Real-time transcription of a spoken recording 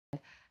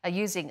are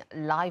using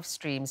live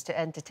streams to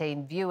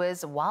entertain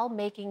viewers while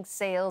making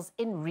sales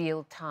in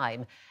real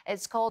time.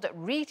 It's called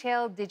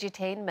retail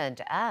digitainment,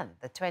 and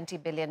the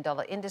 $20 billion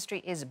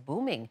industry is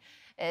booming.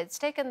 It's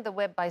taken the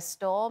web by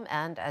storm,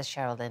 and as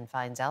Cheryl Lin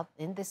finds out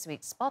in this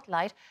week's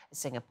Spotlight,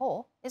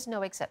 Singapore is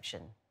no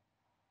exception.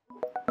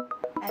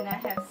 And I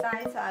have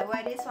size, I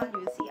wear this one,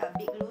 you see a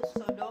big loose,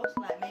 so those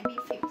like maybe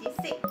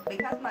 56,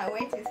 because my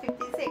weight is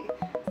 56.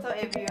 So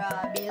if you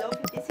are below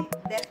 56,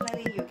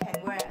 definitely you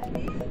can wear.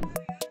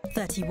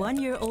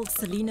 31-year-old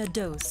Selena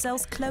Doe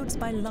sells clothes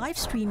by live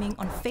streaming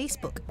on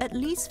Facebook at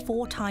least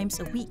 4 times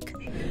a week.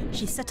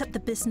 She set up the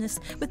business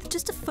with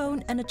just a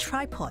phone and a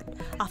tripod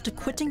after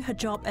quitting her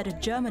job at a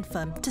German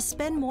firm to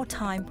spend more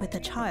time with her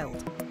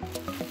child.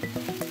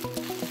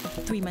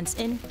 3 months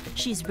in,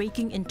 she's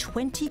raking in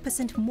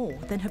 20% more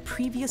than her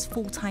previous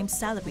full-time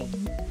salary.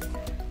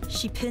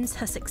 She pins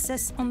her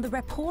success on the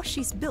rapport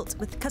she's built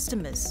with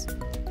customers.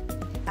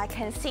 I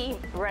can see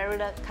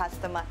regular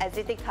customer,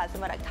 existing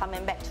customer like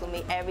coming back to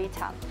me every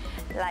time.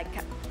 Like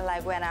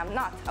when I'm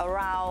not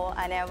around,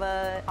 I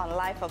never on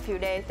live for a few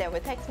days, they will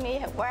text me,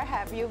 where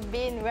have you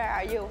been, where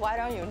are you, why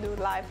don't you do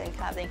live and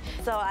kind of thing.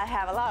 So I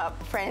have a lot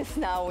of friends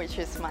now, which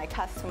is my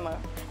customer.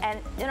 And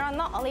you know,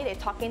 not only they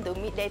talking to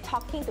me, they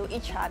talking to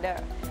each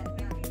other.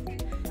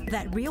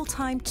 That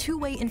real-time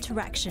two-way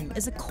interaction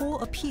is a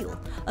core appeal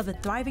of a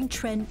thriving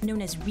trend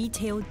known as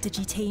retail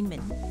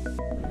digitainment.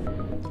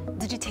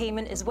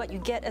 Digitainment is what you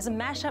get as a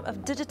mashup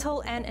of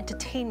digital and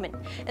entertainment.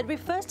 It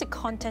refers to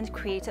content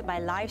created by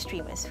live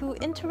streamers who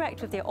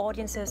interact with their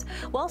audiences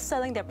while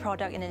selling their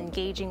product in an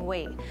engaging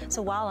way.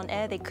 So while on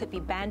air, they could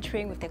be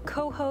bantering with their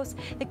co-hosts,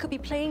 they could be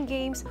playing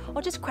games,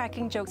 or just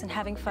cracking jokes and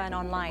having fun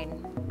online.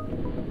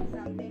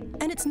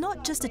 And it's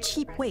not just a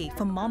cheap way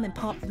for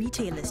mom-and-pop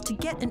retailers to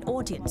get an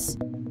audience.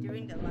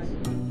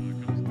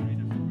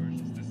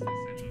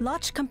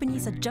 Large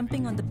companies are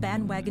jumping on the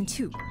bandwagon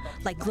too,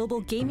 like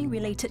global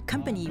gaming-related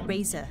company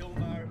Razer.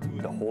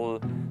 The whole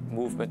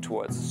movement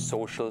towards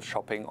social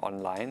shopping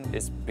online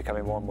is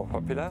becoming more and more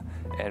popular,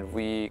 and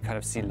we kind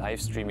of see live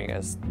streaming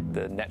as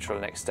the natural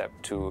next step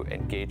to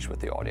engage with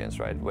the audience,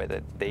 right? Where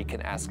they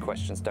can ask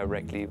questions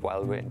directly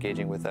while we're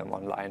engaging with them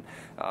online,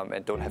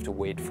 and don't have to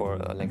wait for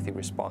a lengthy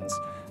response.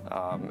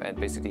 And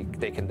basically,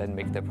 they can then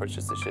make their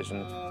purchase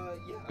decision.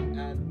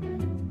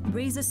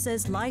 Razer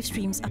says live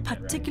streams are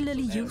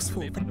particularly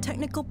useful for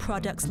technical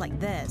products like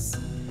theirs.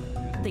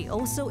 They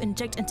also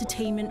inject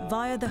entertainment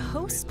via the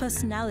host's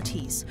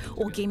personalities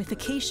or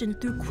gamification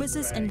through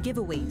quizzes and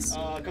giveaways.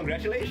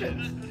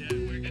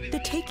 Congratulations!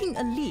 They're taking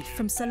a leaf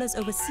from sellers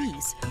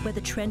overseas, where the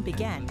trend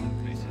began.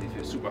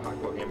 Super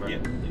hardcore gamer. Yeah.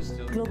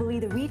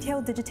 Globally, the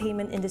retail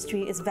digitainment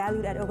industry is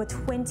valued at over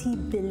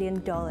 $20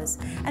 billion,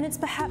 and it's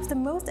perhaps the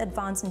most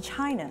advanced in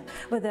China,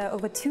 where there are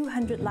over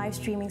 200 live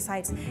streaming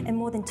sites and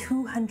more than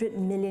 200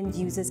 million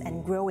users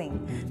and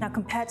growing. Now,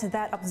 compared to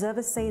that,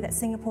 observers say that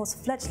Singapore's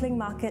fledgling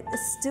market is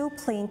still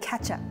playing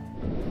catch-up.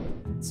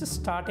 It's just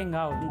starting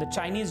out. The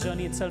Chinese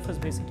journey itself is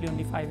basically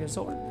only 5 years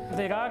old.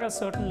 There are a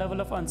certain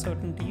level of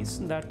uncertainties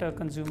that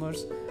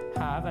consumers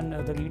have and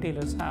the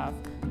retailers have.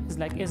 It's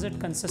like, is it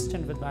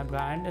consistent with my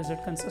brand? Is it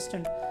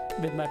consistent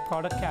with my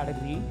product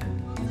category?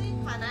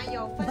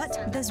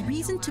 But there's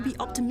reason to be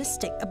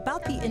optimistic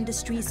about the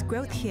industry's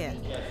growth here,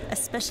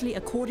 especially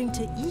according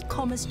to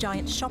e-commerce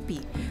giant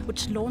Shopee,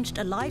 which launched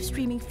a live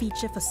streaming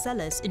feature for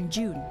sellers in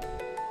June.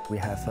 We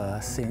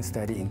have seen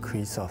steady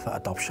increase of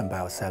adoption by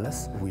our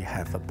sellers. We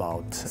have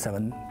about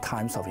 7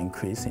 times of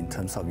increase in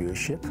terms of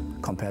viewership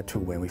compared to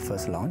when we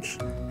first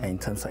launched. And in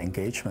terms of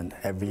engagement,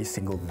 every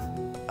single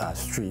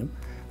stream,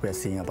 we are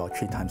seeing about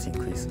 3 times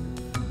increase.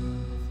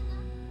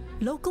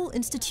 Local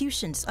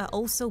institutions are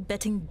also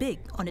betting big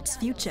on its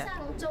future.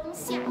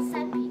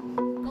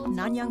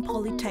 Nanyang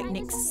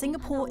Polytechnic's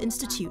Singapore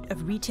Institute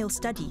of Retail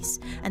Studies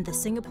and the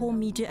Singapore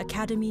Media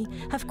Academy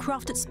have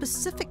crafted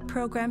specific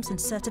programs and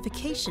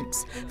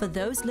certifications for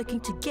those looking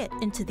to get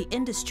into the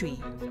industry.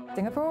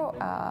 Singapore,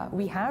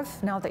 we have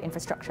now the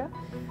infrastructure.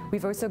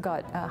 We've also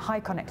got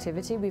high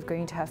connectivity. We're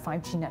going to have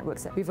 5G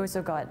networks. We've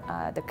also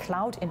got the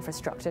cloud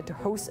infrastructure to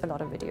host a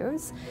lot of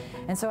videos.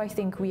 And so I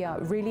think we are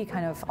really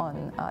kind of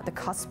on the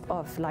cusp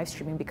of live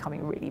streaming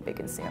becoming really big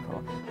in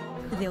Singapore.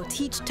 They'll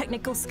teach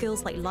technical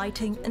skills like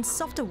lighting and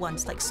softer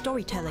ones like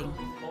storytelling.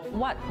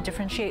 What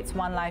differentiates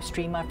one live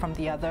streamer from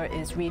the other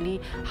is really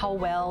how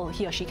well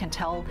he or she can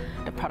tell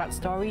the product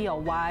story, or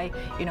why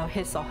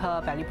his or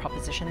her value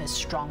proposition is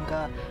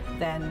stronger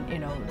than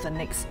the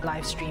next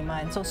live streamer.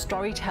 And so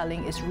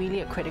storytelling is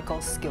really a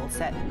critical skill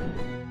set.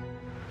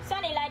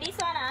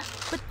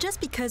 But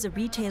just because a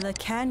retailer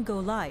can go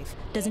live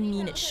doesn't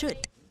mean it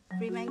should.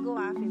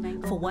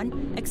 For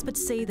one,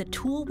 experts say the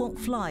tool won't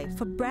fly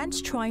for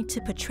brands trying to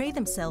portray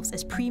themselves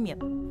as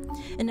premium.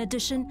 In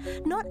addition,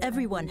 not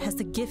everyone has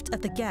the gift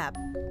of the gab.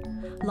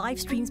 Live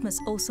streams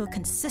must also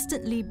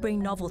consistently bring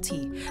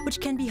novelty,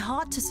 which can be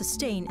hard to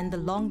sustain in the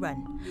long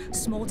run.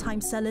 Small-time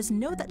sellers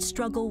know that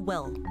struggle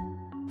well.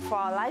 For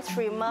a live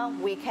streamer,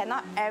 we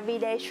cannot every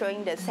day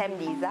showing the same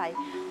design.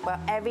 Well,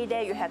 every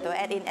day you have to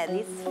add in at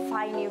least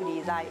 5 new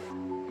designs.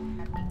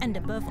 And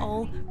above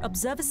all,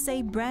 observers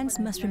say brands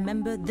must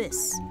remember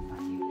this.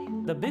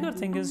 The bigger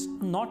thing is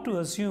not to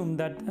assume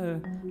that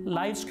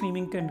live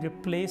streaming can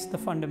replace the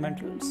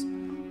fundamentals.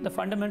 The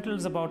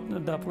fundamentals about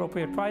the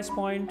appropriate price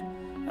point,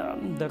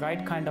 the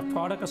right kind of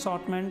product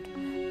assortment,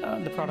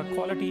 the product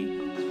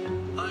quality.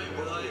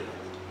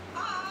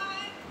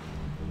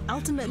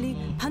 Ultimately,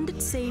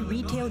 pundits say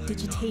retail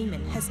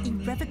digitainment has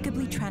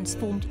irrevocably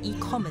transformed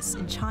e-commerce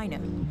in China.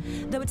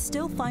 Though it's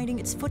still finding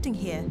its footing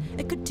here,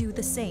 it could do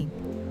the same.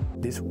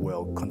 This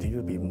will continue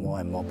to be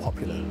more and more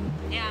popular.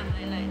 Yeah,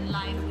 I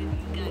like live with you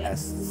guys.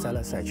 As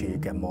sellers actually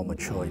get more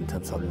mature in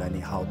terms of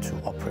learning how to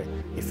operate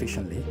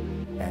efficiently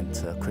and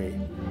create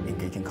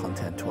engaging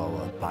content to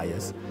our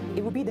buyers.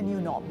 It will be the new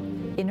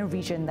norm. In a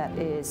region that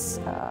is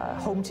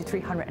home to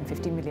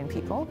 350 million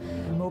people,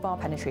 mobile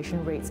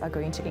penetration rates are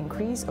going to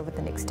increase over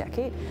the next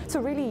decade. So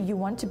really, you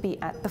want to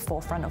be at the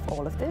forefront of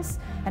all of this.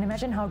 And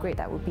imagine how great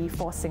that would be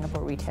for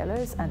Singapore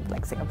retailers and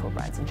like Singapore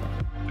brands in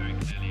general.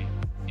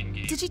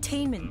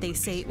 Digitainment, they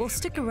say, will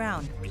stick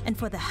around. And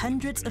for the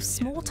hundreds of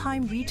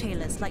small-time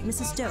retailers like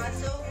Mrs. Doe,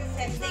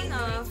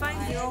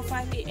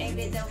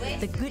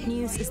 the good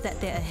news is that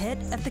they're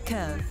ahead of the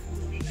curve.